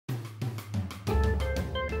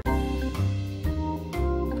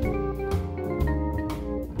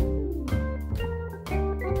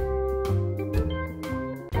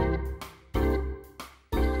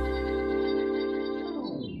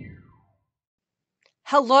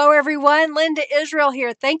Hello everyone, Linda Israel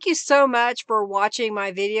here. Thank you so much for watching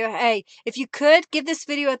my video. Hey, if you could give this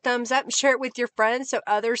video a thumbs up and share it with your friends so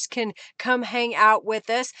others can come hang out with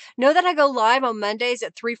us. Know that I go live on Mondays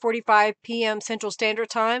at 3:45 p.m. Central Standard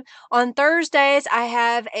Time. On Thursdays, I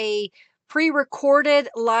have a pre-recorded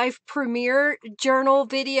live premiere journal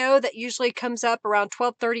video that usually comes up around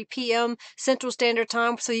 12:30 p.m. Central Standard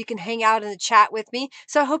Time so you can hang out in the chat with me.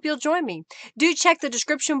 So I hope you'll join me. Do check the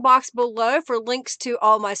description box below for links to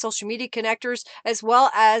all my social media connectors, as well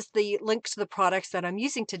as the links to the products that I'm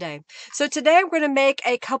using today. So today I'm going to make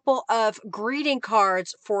a couple of greeting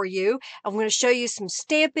cards for you. I'm going to show you some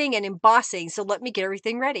stamping and embossing. So let me get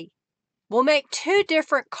everything ready. We'll make two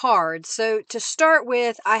different cards. So to start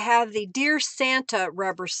with, I have the Dear Santa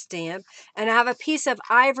rubber stamp, and I have a piece of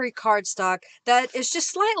ivory cardstock that is just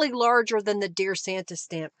slightly larger than the Dear Santa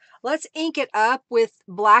stamp. Let's ink it up with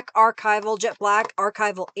black archival, jet black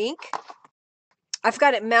archival ink. I've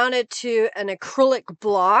got it mounted to an acrylic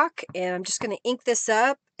block, and I'm just going to ink this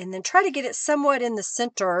up and then try to get it somewhat in the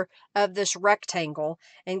center of this rectangle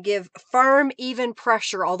and give firm, even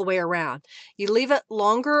pressure all the way around. You leave it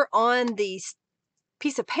longer on the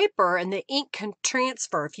piece of paper and the ink can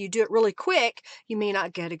transfer. If you do it really quick, you may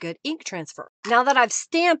not get a good ink transfer. Now that I've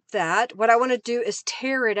stamped that, what I want to do is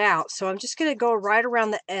tear it out. So I'm just going to go right around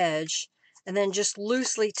the edge and then just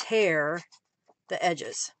loosely tear the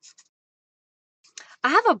edges. I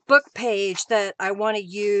have a book page that I want to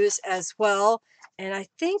use as well, and I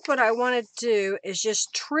think what I want to do is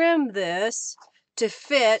just trim this to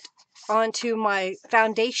fit onto my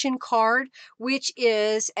foundation card, which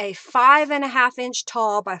is a 5.5 inch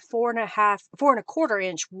tall by 4.25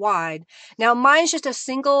 inch wide. Now mine's just a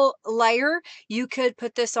single layer. You could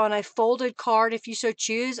put this on a folded card if you so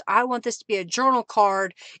choose. I want this to be a journal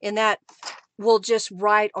card, and that will just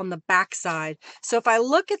write on the back side. So if I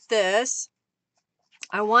look at this,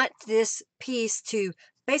 I want this piece to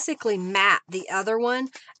basically mat the other one,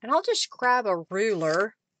 and I'll just grab a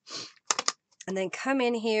ruler and then come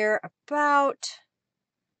in here about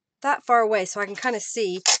that far away so I can kind of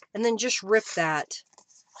see, and then just rip that.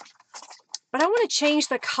 But I want to change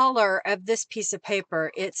the color of this piece of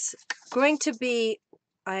paper. It's going to be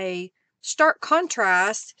a stark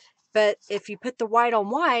contrast, but if you put the white on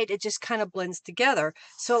white, it just kind of blends together.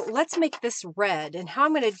 So let's make this red, and how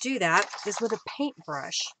I'm going to do that is with a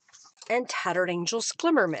paintbrush and Tattered Angels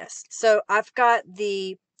Glimmer Mists. So I've got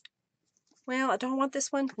the, well, I don't want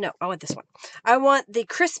this one. No, I want this one. I want the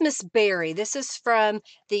Christmas Berry. This is from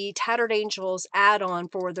the Tattered Angels add-on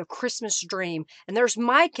for the Christmas Dream. And there's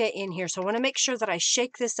mica in here, so I want to make sure that I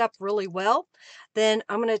shake this up really well. Then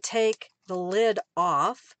I'm going to take the lid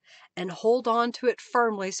off and hold on to it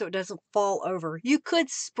firmly so it doesn't fall over. You could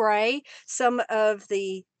spray some of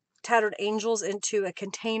the Tattered Angels into a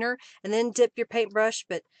container and then dip your paintbrush,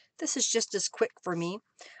 but this is just as quick for me.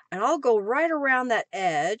 And I'll go right around that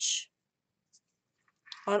edge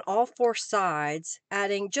on all four sides,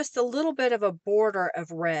 adding just a little bit of a border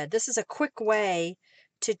of red. This is a quick way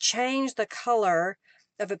to change the color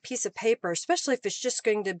of a piece of paper, especially if it's just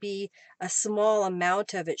going to be a small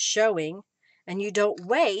amount of it showing, and you don't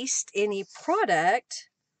waste any product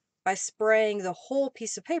by spraying the whole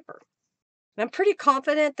piece of paper. I'm pretty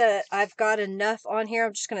confident that I've got enough on here.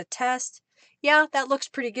 I'm just going to test. Yeah, that looks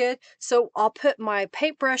pretty good. So I'll put my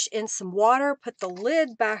paintbrush in some water, put the lid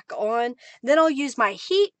back on, then I'll use my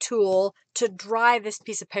heat tool to dry this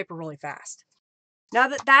piece of paper really fast. Now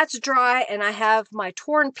that that's dry and I have my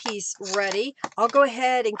torn piece ready, I'll go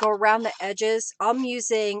ahead and go around the edges. I'm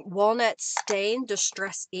using Walnut Stain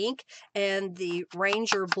Distress ink and the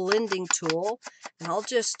Ranger blending tool, and I'll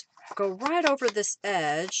just go right over this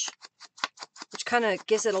edge, which kind of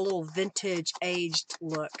gives it a little vintage aged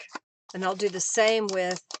look. And I'll do the same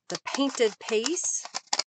with the painted piece.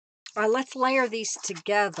 All right, let's layer these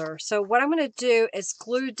together. So what I'm going to do is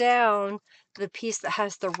glue down the piece that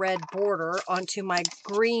has the red border onto my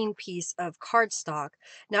green piece of cardstock.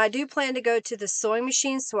 Now I do plan to go to the sewing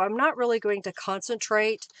machine, so I'm not really going to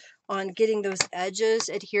concentrate on getting those edges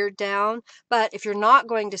adhered down. But if you're not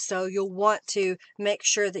going to sew, you'll want to make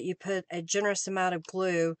sure that you put a generous amount of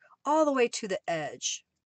glue all the way to the edge.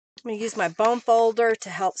 I'm going to use my bone folder to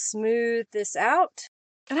help smooth this out.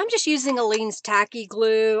 And I'm just using Aleene's tacky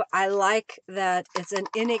glue. I like that it's an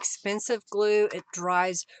inexpensive glue. It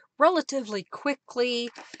dries relatively quickly.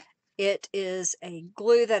 It is a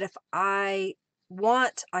glue that if I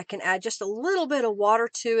want, I can add just a little bit of water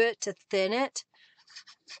to it to thin it,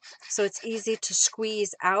 so it's easy to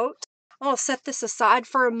squeeze out. I'll set this aside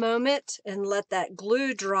for a moment and let that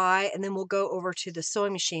glue dry, and then we'll go over to the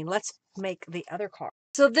sewing machine. Let's make the other card.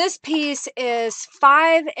 So this piece is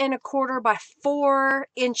 5¼ by 4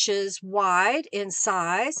 inches wide in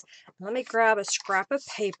size. Let me grab a scrap of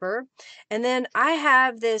paper. And then I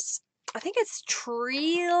have this, I think it's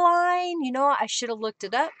tree line. You know, I should have looked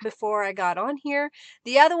it up before I got on here.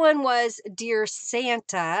 The other one was Dear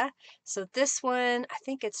Santa. So this one, I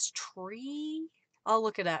think it's tree. I'll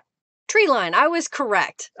look it up. Tree line. I was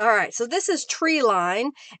correct. All right. So this is tree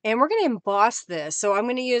line, and we're going to emboss this. So I'm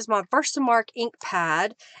going to use my Versamark ink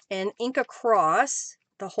pad and ink across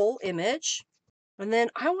the whole image. And then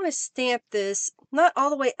I want to stamp this not all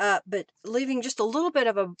the way up, but leaving just a little bit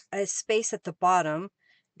of a space at the bottom.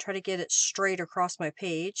 Try to get it straight across my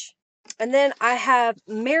page. And then I have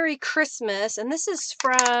Merry Christmas, and this is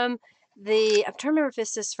from the, I'm trying to remember if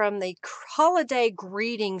this is from the Holiday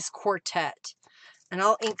Greetings Quartet. And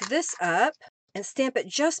I'll ink this up and stamp it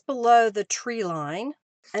just below the tree line.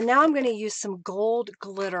 And now I'm going to use some gold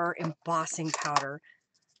glitter embossing powder.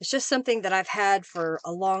 It's just something that I've had for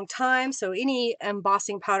a long time. So any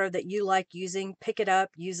embossing powder that you like using, pick it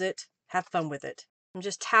up, use it, have fun with it. I'm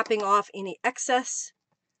just tapping off any excess.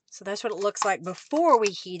 So that's what it looks like before we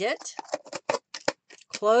heat it.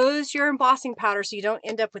 Close your embossing powder so you don't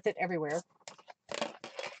end up with it everywhere.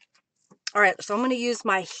 All right, so I'm going to use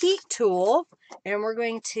my heat tool, and we're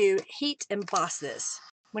going to heat emboss this.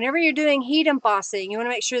 Whenever you're doing heat embossing, you want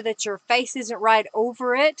to make sure that your face isn't right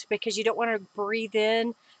over it because you don't want to breathe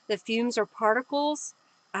in the fumes or particles.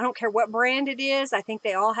 I don't care what brand it is. I think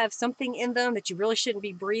they all have something in them that you really shouldn't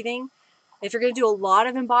be breathing. If you're going to do a lot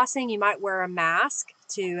of embossing, you might wear a mask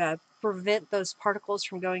to prevent those particles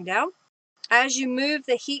from going down. As you move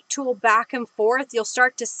the heat tool back and forth, you'll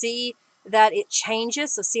start to see that it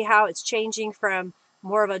changes. So see how it's changing from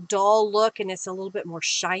more of a dull look and it's a little bit more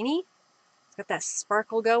shiny. It's got that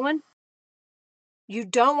sparkle going. You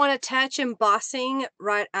don't want to touch embossing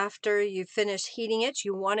right after you finish heating it.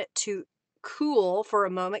 You want it to cool for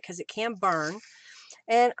a moment because it can burn.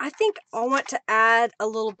 And I think I want to add a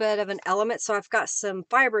little bit of an element. So I've got some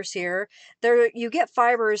fibers here. There, you get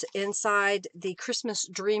fibers inside the Christmas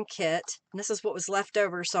Dream Kit. And this is what was left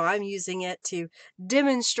over. So I'm using it to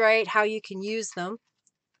demonstrate how you can use them.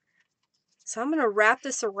 So I'm going to wrap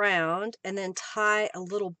this around and then tie a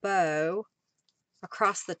little bow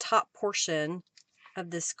across the top portion of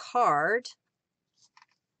this card.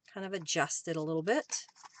 Kind of adjust it a little bit.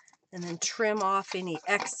 And then trim off any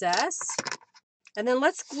excess. And then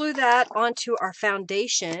let's glue that onto our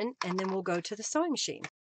foundation, and then we'll go to the sewing machine.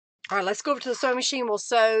 All right, let's go over to the sewing machine. We'll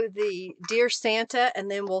sew the Dear Santa,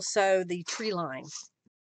 and then we'll sew the tree line.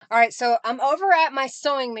 All right, so I'm over at my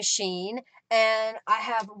sewing machine, and I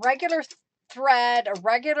have regular thread, a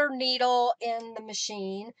regular needle in the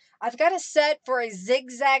machine. I've got it set for a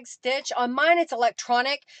zigzag stitch. On mine, it's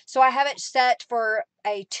electronic, so I have it set for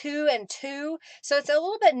a 2 and 2. So it's a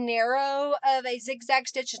little bit narrow of a zigzag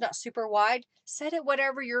stitch. It's not super wide. Set it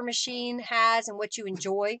whatever your machine has and what you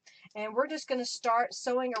enjoy. And we're just going to start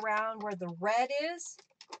sewing around where the red is.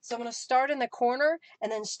 So I'm going to start in the corner and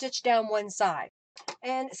then stitch down one side.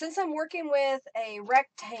 And since I'm working with a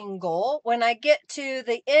rectangle, when I get to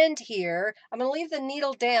the end here, I'm going to leave the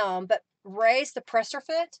needle down, but raise the presser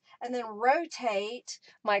foot and then rotate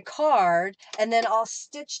my card, and then I'll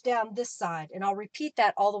stitch down this side, and I'll repeat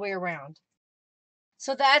that all the way around.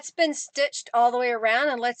 So that's been stitched all the way around,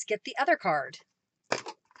 and let's get the other card. So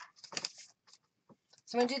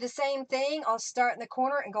I'm going to do the same thing. I'll start in the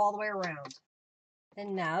corner and go all the way around.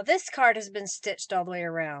 And now this card has been stitched all the way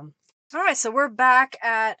around. All right, so we're back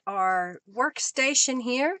at our workstation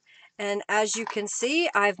here. And as you can see,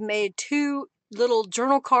 I've made 2 little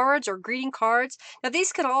journal cards or greeting cards. Now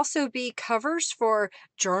these could also be covers for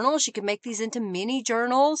journals. You can make these into mini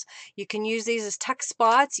journals. You can use these as tuck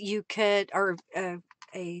spots. You could, or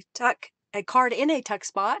a card in a tuck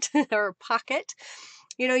spot or a pocket.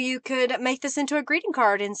 You know, you could make this into a greeting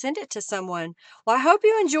card and send it to someone. Well, I hope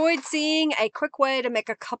you enjoyed seeing a quick way to make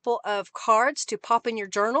a couple of cards to pop in your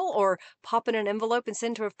journal or pop in an envelope and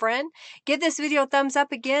send to a friend. Give this video a thumbs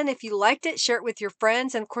up again if you liked it. Share it with your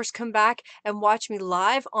friends. And of course, come back and watch me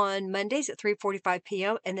live on Mondays at 3:45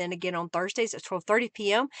 p.m. and then again on Thursdays at 12:30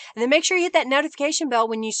 p.m. And then make sure you hit that notification bell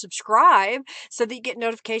when you subscribe so that you get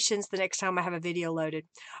notifications the next time I have a video loaded.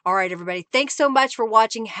 All right, everybody. Thanks so much for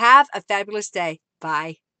watching. Have a fabulous day.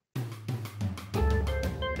 Bye.